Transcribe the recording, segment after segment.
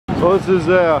Well, this is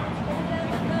the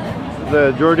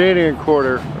Jordanian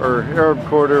quarter, or Arab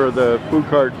quarter of the food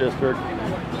cart district.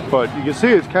 But you can see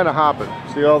it's kind of hopping.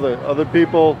 See all the other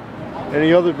people.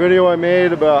 Any other video I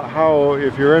made about how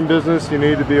if you're in business, you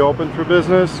need to be open for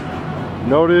business.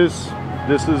 Notice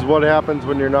this is what happens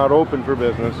when you're not open for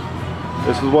business.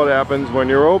 This is what happens when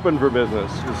you're open for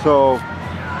business. So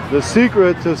the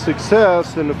secret to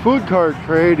success in the food cart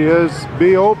trade is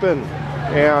be open.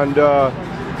 And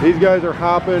these guys are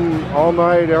hopping all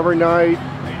night, every night.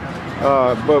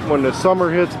 But when the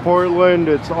summer hits Portland,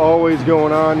 it's always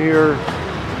going on here.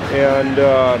 And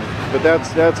but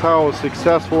that's how a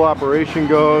successful operation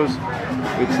goes.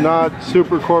 It's not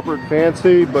super corporate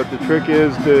fancy, but the trick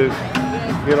is to,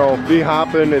 you know, be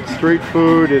hopping. It's street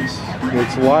food.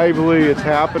 It's lively. It's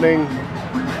happening.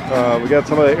 We got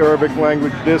some of the Arabic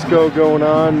language disco going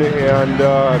on, and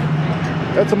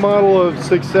that's a model of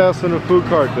success in a food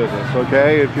cart business.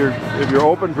 Okay, if you're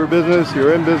open for business,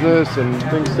 you're in business, and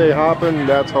things stay hopping.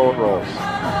 That's how it rolls.